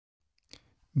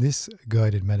This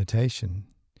guided meditation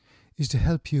is to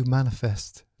help you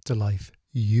manifest the life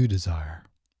you desire.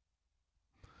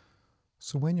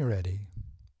 So when you're ready,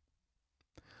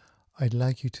 I'd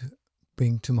like you to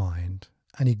bring to mind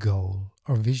any goal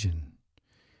or vision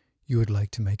you would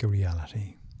like to make a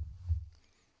reality.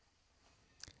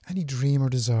 Any dream or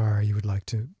desire you would like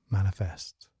to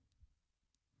manifest.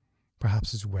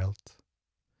 Perhaps it's wealth,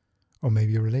 or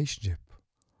maybe a relationship,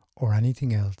 or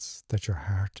anything else that your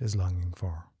heart is longing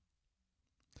for.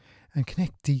 And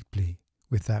connect deeply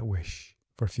with that wish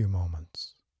for a few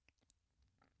moments.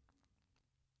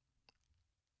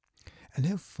 And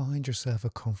now find yourself a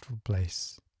comfortable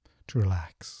place to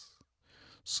relax,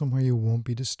 somewhere you won't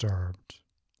be disturbed,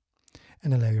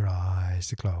 and allow your eyes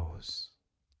to close.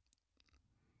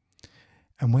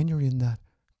 And when you're in that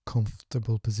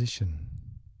comfortable position,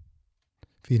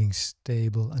 feeling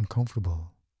stable and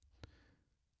comfortable,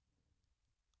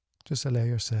 just allow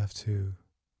yourself to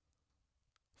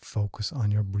focus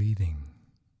on your breathing.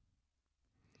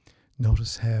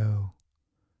 Notice how,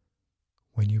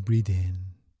 when you breathe in,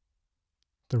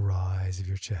 the rise of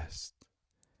your chest,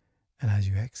 and as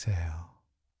you exhale,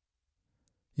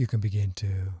 you can begin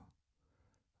to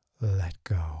let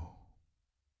go.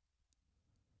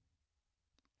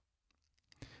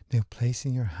 Now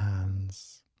placing your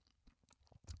hands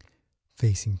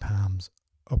facing palms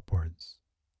upwards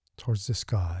towards the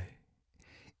sky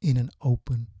in an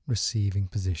open receiving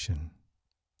position.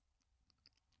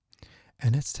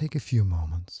 And let's take a few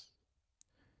moments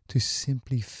to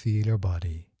simply feel your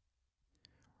body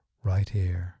right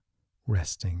here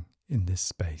resting in this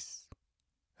space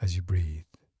as you breathe.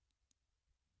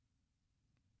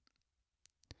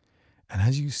 And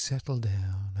as you settle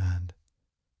down and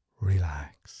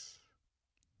relax,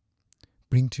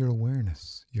 bring to your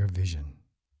awareness your vision,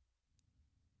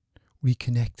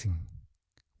 reconnecting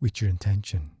with your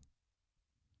intention.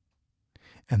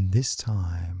 And this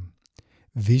time,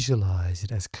 visualize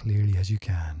it as clearly as you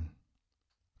can.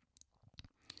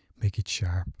 Make it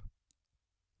sharp,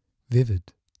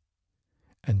 vivid,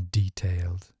 and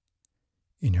detailed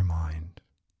in your mind.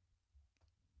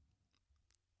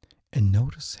 And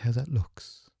notice how that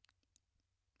looks.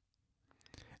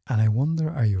 And I wonder,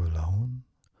 are you alone?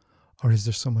 Or is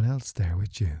there someone else there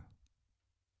with you?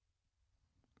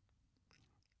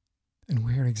 And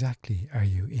where exactly are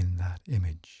you in that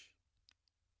image?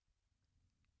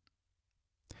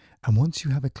 And once you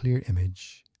have a clear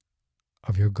image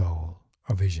of your goal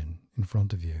or vision in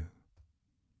front of you,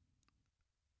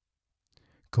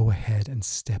 go ahead and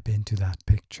step into that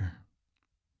picture.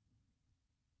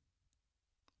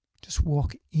 Just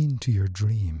walk into your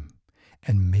dream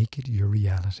and make it your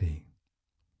reality.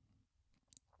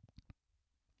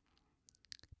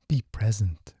 Be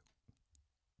present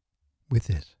with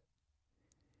it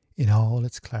in all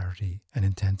its clarity and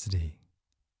intensity.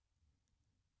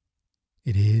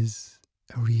 It is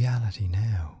a reality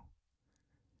now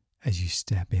as you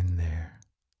step in there.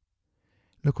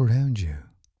 Look around you.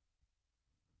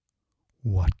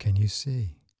 What can you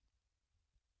see?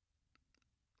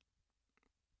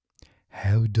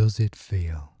 How does it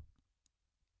feel?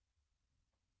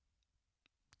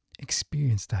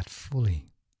 Experience that fully.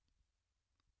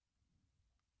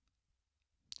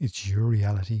 It's your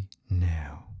reality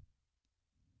now.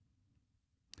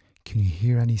 Can you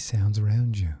hear any sounds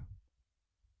around you?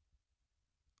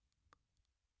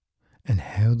 And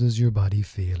how does your body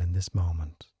feel in this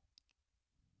moment?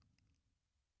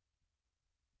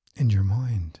 And your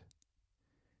mind?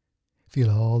 Feel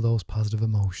all those positive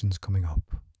emotions coming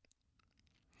up.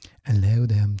 Allow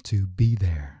them to be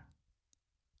there.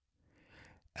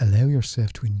 Allow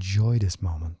yourself to enjoy this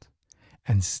moment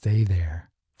and stay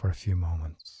there for a few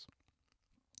moments.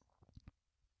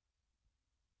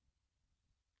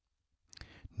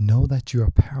 Know that you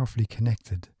are powerfully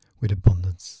connected with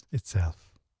abundance itself.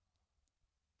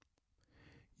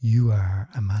 You are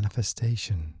a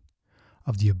manifestation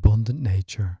of the abundant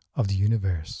nature of the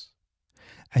universe,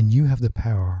 and you have the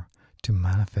power to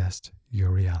manifest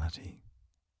your reality.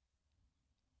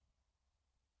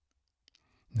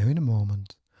 Now in a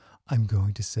moment, I'm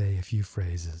going to say a few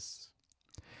phrases,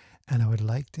 and I would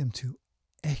like them to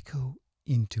echo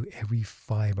into every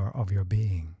fibre of your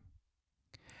being,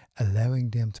 allowing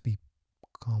them to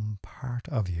become part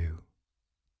of you.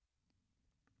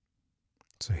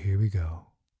 So here we go.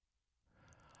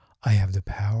 I have the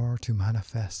power to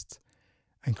manifest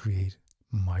and create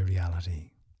my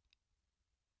reality.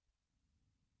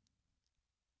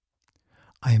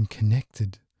 I am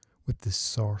connected with the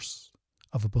source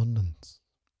of abundance.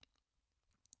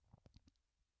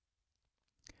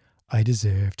 I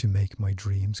deserve to make my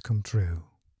dreams come true.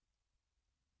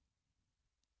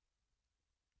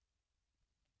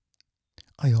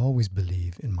 I always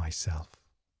believe in myself.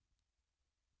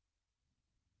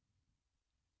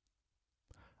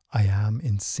 I am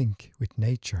in sync with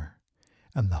nature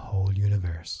and the whole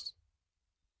universe.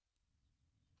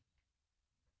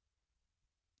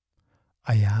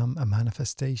 I am a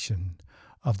manifestation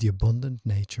of the abundant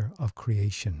nature of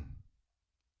creation.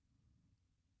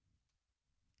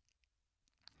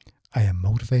 I am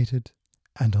motivated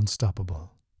and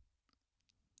unstoppable.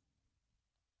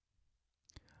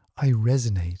 I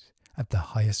resonate at the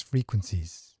highest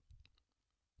frequencies.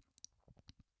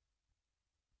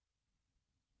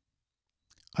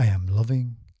 I am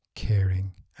loving,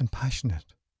 caring, and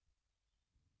passionate.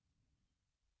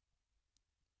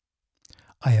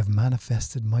 I have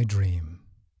manifested my dream.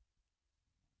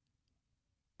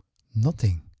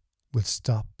 Nothing will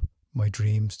stop my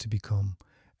dreams to become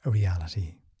a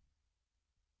reality.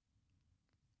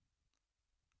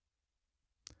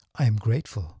 I am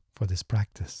grateful for this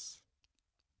practice.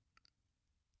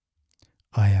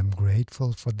 I am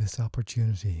grateful for this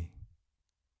opportunity.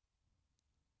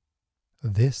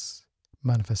 This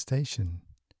manifestation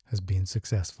has been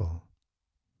successful.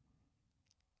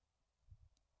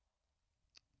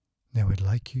 Now I'd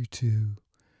like you to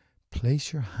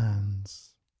place your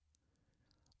hands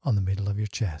on the middle of your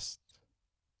chest,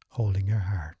 holding your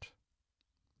heart,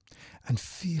 and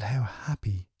feel how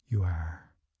happy you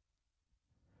are,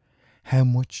 how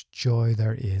much joy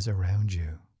there is around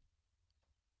you,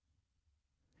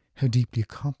 how deeply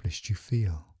accomplished you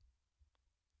feel,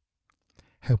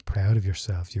 how proud of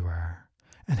yourself you are,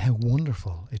 and how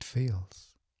wonderful it feels.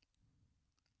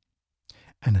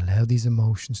 And allow these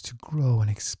emotions to grow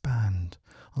and expand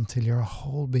until your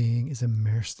whole being is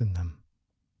immersed in them.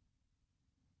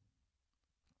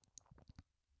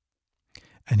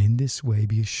 And in this way,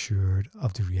 be assured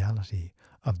of the reality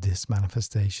of this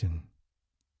manifestation.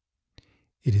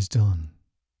 It is done.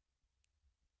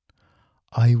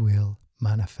 I will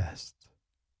manifest.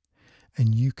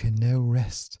 And you can now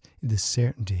rest in the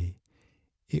certainty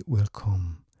it will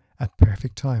come at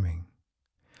perfect timing.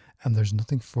 And there's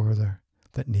nothing further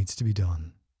that needs to be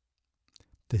done.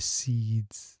 The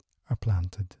seeds are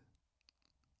planted.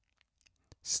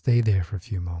 Stay there for a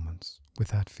few moments with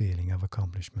that feeling of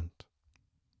accomplishment.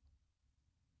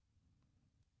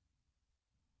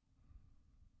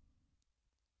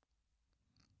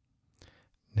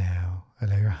 Now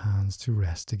allow your hands to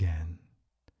rest again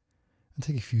and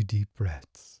take a few deep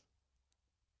breaths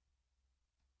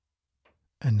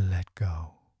and let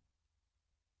go,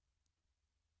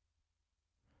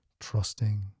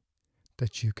 trusting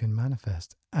that you can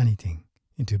manifest anything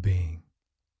into being.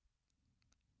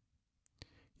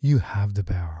 You have the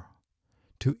power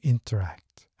to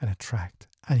interact and attract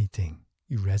anything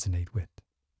you resonate with.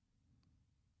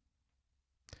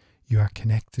 You are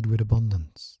connected with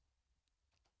abundance.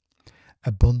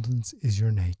 Abundance is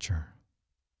your nature,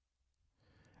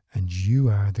 and you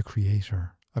are the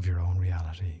creator of your own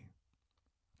reality.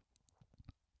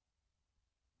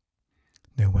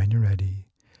 Now, when you're ready,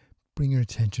 bring your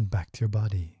attention back to your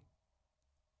body,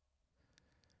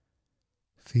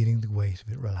 feeling the weight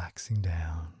of it relaxing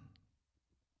down.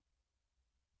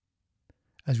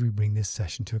 As we bring this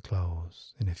session to a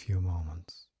close in a few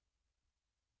moments.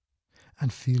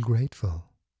 And feel grateful.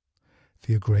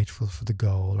 Feel grateful for the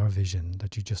goal or vision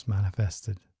that you just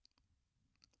manifested,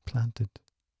 planted.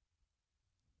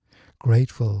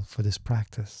 Grateful for this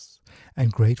practice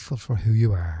and grateful for who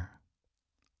you are.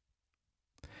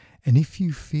 And if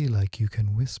you feel like you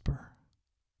can whisper,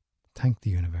 thank the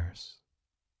universe.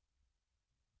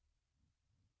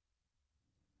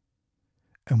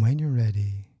 And when you're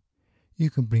ready,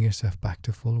 you can bring yourself back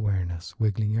to full awareness,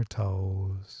 wiggling your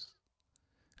toes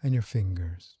and your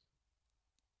fingers.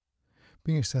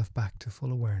 Bring yourself back to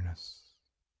full awareness,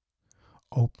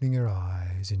 opening your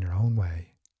eyes in your own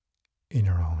way, in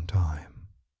your own time.